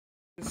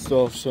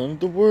Soft son of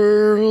the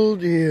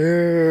world,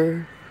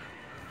 yeah.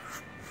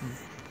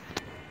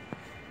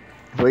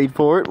 Wait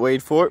for it,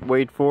 wait for it,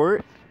 wait for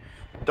it.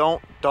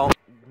 Don't,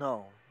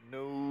 no.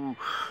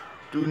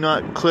 Do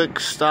not click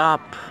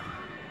stop.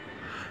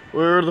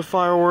 Where are the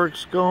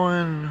fireworks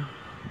going?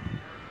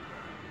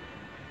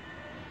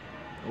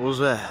 What was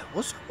that?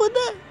 What's up with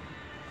that?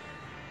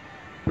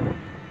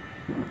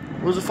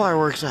 Where's the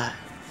fireworks at?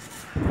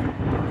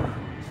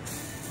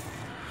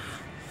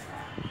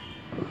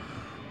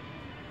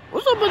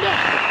 What's up with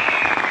that?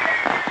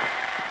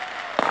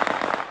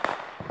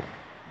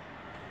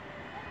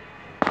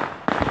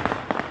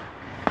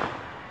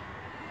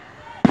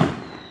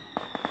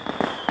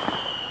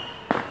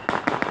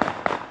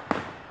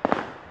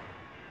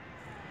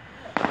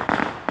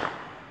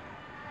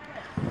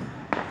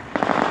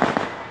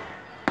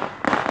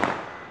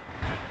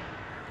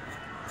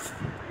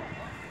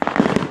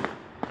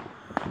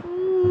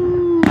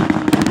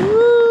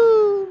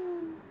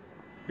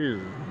 This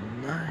is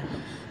nice.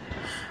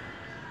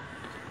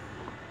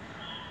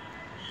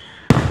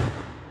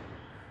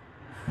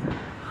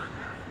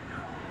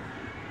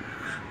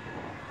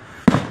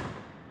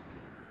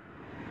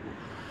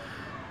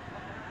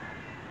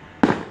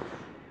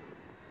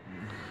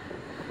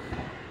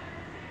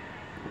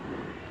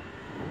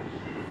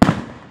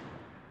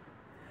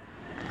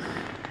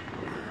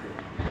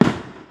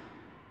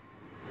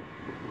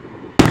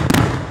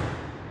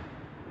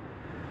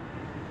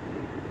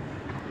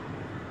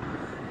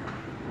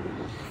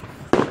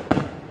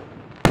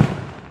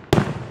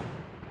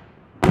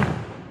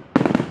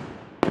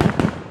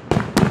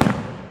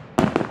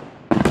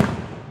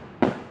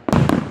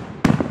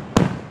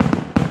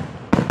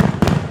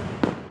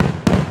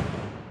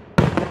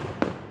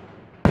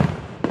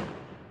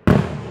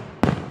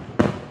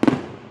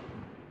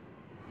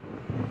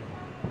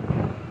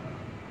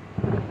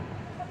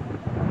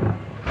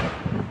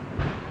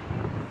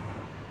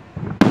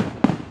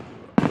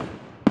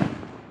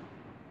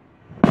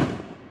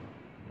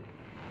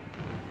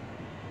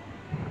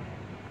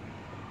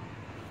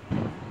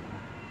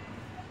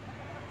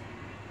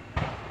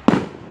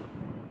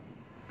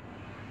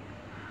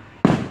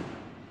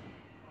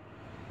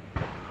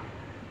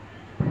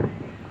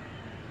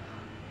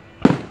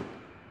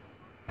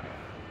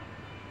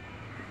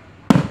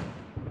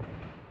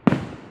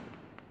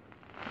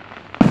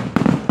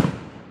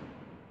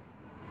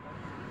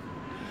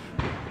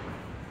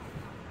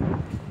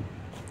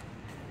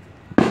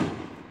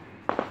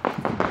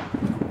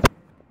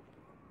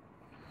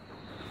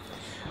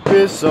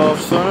 Piss off,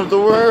 son of the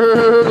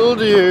world,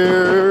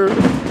 here.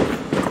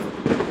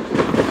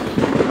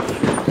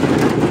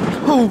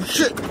 Oh,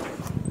 shit.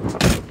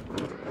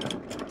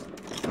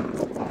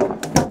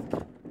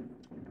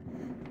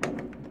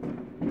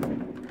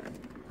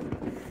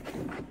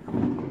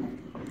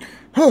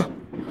 Huh.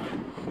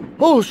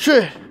 Oh,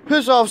 shit.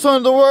 Piss off, son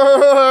of the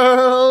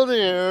world,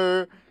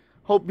 here.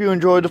 Hope you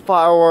enjoyed the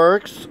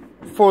fireworks.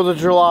 4th of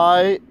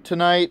July.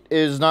 Tonight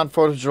is not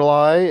 4th of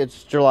July.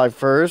 It's July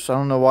 1st. I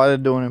don't know why they're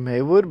doing it in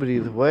Maywood, but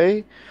either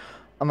way,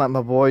 I'm at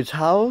my boy's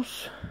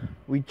house.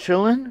 We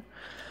chilling.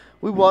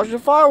 We watching the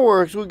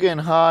fireworks. We're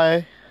getting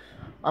high.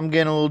 I'm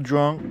getting a little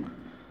drunk.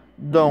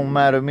 Don't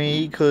matter to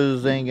me,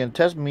 because they ain't gonna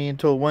test me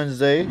until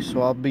Wednesday.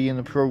 So I'll be in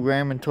the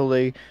program until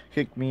they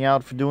kick me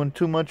out for doing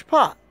too much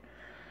pot.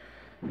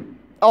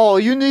 Oh,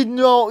 you need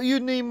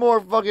more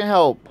fucking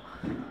help.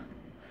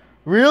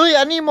 Really?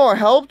 I need more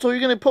help? So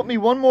you're going to put me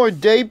one more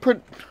day per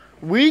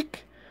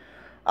week?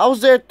 I was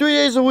there 3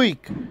 days a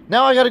week.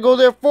 Now I got to go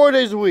there 4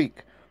 days a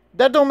week.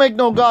 That don't make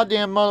no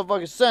goddamn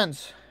motherfucking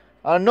sense.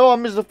 I know I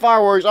missed the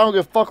fireworks. I don't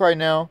give a fuck right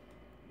now.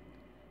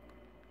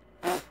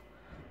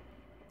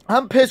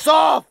 I'm pissed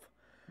off.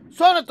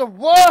 Son of the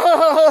world.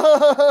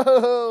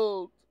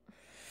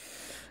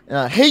 And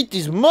I hate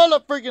these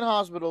motherfucking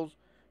hospitals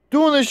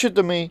doing this shit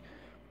to me.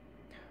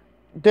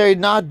 They're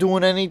not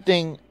doing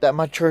anything that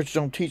my church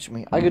don't teach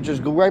me. I could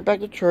just go right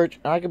back to church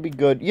and I could be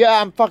good. Yeah,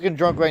 I'm fucking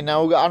drunk right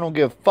now. I don't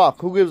give a fuck.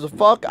 Who gives a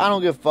fuck? I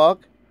don't give a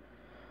fuck.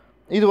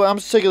 Either way, I'm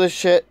sick of this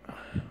shit.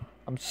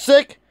 I'm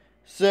sick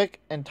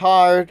and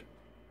tired.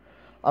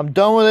 I'm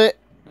done with it.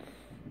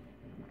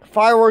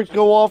 Fireworks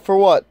go off for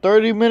what?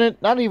 30 minutes?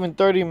 Not even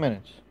 30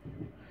 minutes.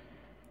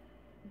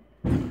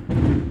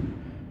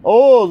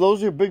 Oh,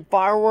 those are big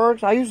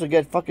fireworks? I used to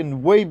get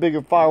fucking way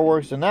bigger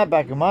fireworks than that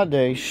back in my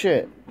day.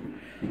 Shit.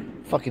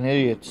 Fucking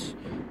idiots.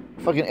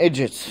 Fucking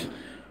idiots.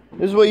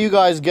 This is what you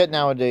guys get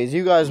nowadays.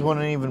 You guys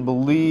wouldn't even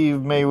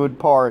believe Maywood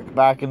Park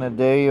back in the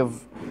day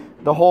of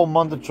the whole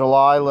month of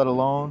July, let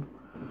alone.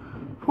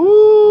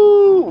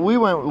 Whoo! We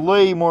went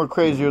way more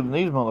crazier than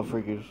these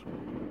motherfuckers.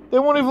 They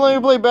won't even let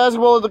me play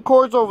basketball at the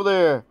courts over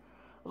there. I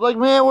was like,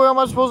 man, where am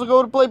I supposed to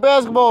go to play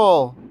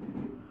basketball?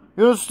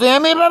 You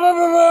understand me?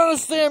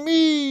 Understand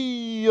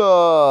me?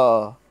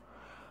 I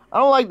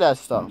don't like that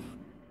stuff.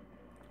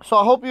 So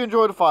I hope you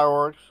enjoy the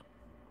fireworks.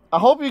 I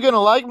hope you're going to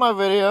like my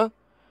video.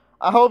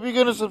 I hope you're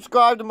going to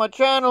subscribe to my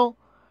channel.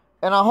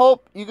 And I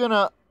hope you're going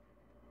to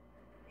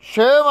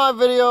share my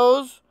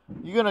videos.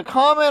 You're going to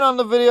comment on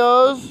the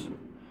videos.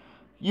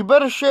 You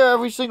better share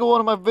every single one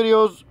of my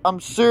videos.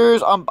 I'm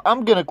serious.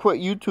 I'm gonna quit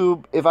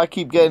YouTube if I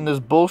keep getting this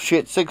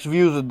bullshit 6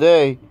 views a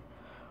day.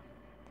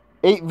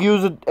 8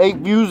 views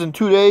in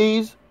 2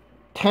 days.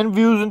 10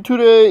 views in 2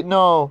 days.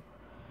 No.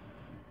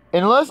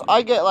 Unless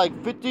I get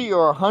like 50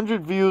 or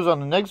 100 views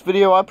on the next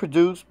video I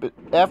produce, but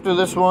after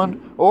this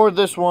one or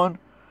this one,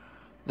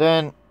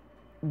 then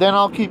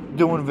I'll keep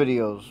doing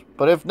videos.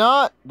 But if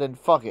not, then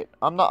fuck it.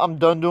 I'm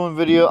done doing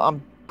video.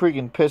 I'm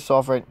freaking pissed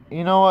off right.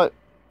 You know what?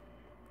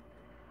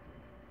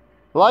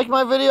 Like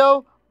my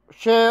video,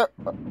 share,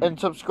 and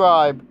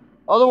subscribe.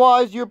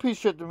 Otherwise, you're a piece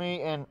of shit to me,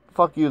 and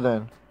fuck you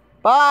then.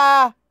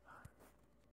 Bye!